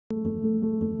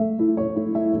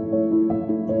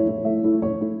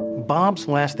Bob's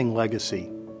lasting legacy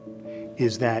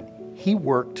is that he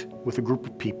worked with a group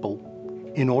of people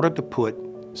in order to put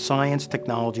science,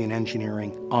 technology, and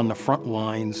engineering on the front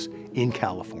lines in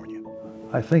California.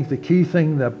 I think the key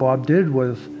thing that Bob did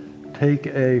was take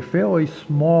a fairly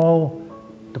small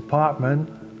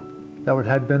department that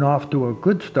had been off to a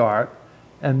good start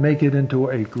and make it into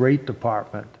a great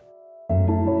department.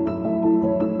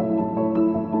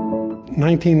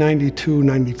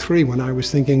 1992-93, when I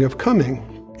was thinking of coming,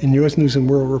 in U.S. News and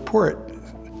World Report,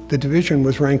 the division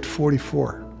was ranked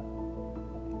 44.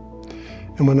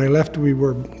 And when I left, we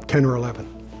were 10 or 11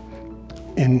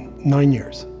 in 9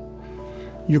 years.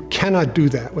 You cannot do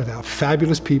that without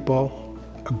fabulous people,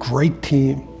 a great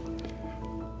team,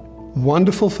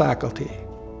 wonderful faculty,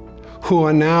 who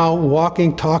are now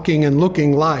walking, talking, and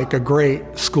looking like a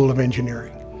great School of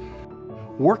Engineering.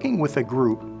 Working with a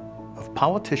group of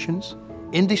politicians,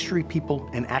 industry people,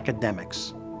 and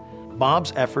academics,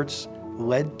 Bob's efforts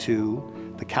led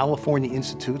to the California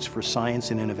Institutes for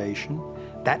Science and Innovation.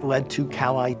 That led to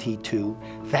Cal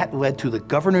IT2. That led to the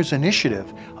Governor's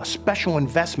Initiative, a special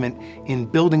investment in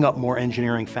building up more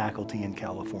engineering faculty in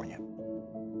California.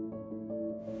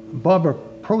 Bob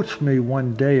approached me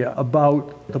one day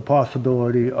about the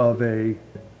possibility of a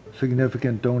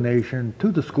significant donation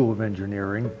to the School of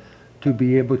Engineering to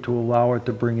be able to allow it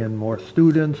to bring in more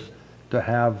students, to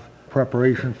have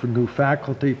preparation for new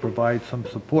faculty, provide some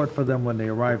support for them when they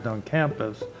arrived on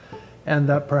campus, and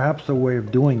that perhaps a way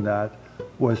of doing that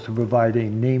was to provide a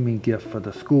naming gift for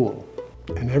the school.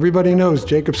 And everybody knows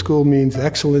Jacobs School means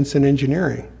excellence in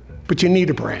engineering, but you need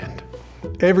a brand.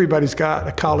 Everybody's got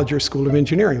a college or school of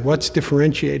engineering. What's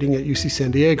differentiating at UC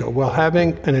San Diego? Well,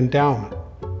 having an endowment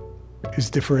is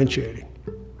differentiating.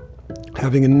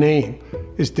 Having a name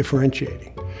is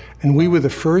differentiating. And we were the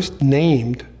first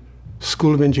named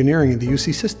School of Engineering in the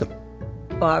UC system.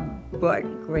 Bob brought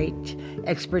great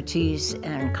expertise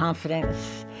and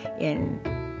confidence in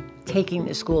taking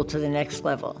the school to the next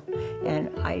level.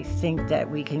 And I think that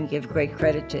we can give great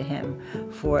credit to him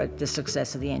for the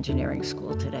success of the engineering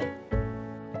school today.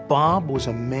 Bob was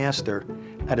a master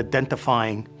at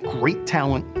identifying great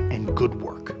talent and good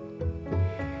work.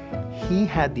 He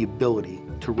had the ability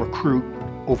to recruit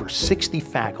over 60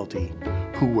 faculty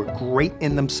who were great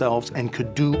in themselves and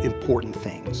could do important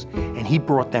things. And he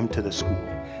brought them to the school.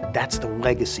 That's the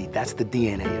legacy, that's the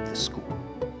DNA of the school.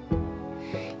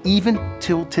 Even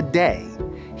till today,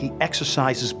 he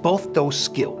exercises both those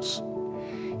skills.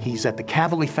 He's at the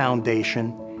Kavli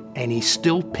Foundation, and he's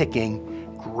still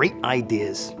picking great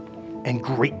ideas and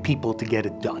great people to get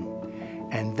it done.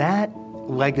 And that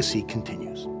legacy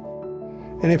continues.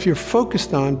 And if you're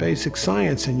focused on basic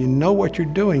science and you know what you're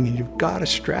doing and you've got a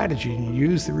strategy and you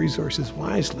use the resources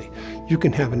wisely, you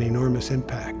can have an enormous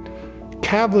impact.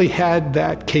 Kavli had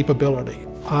that capability.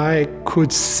 I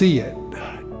could see it.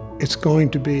 It's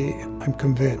going to be, I'm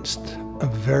convinced, a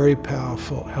very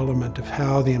powerful element of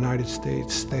how the United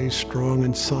States stays strong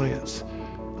in science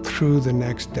through the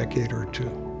next decade or two.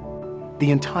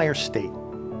 The entire state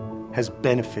has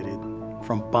benefited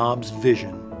from Bob's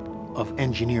vision of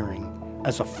engineering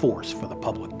as a force for the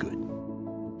public good.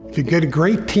 If you get a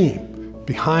great team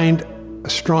behind a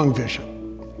strong vision,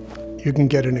 you can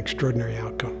get an extraordinary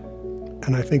outcome.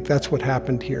 And I think that's what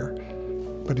happened here.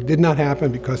 But it did not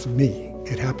happen because of me.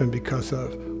 It happened because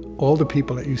of all the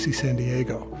people at UC San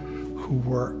Diego who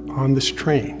were on this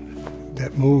train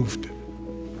that moved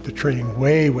the train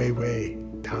way, way, way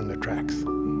down the tracks.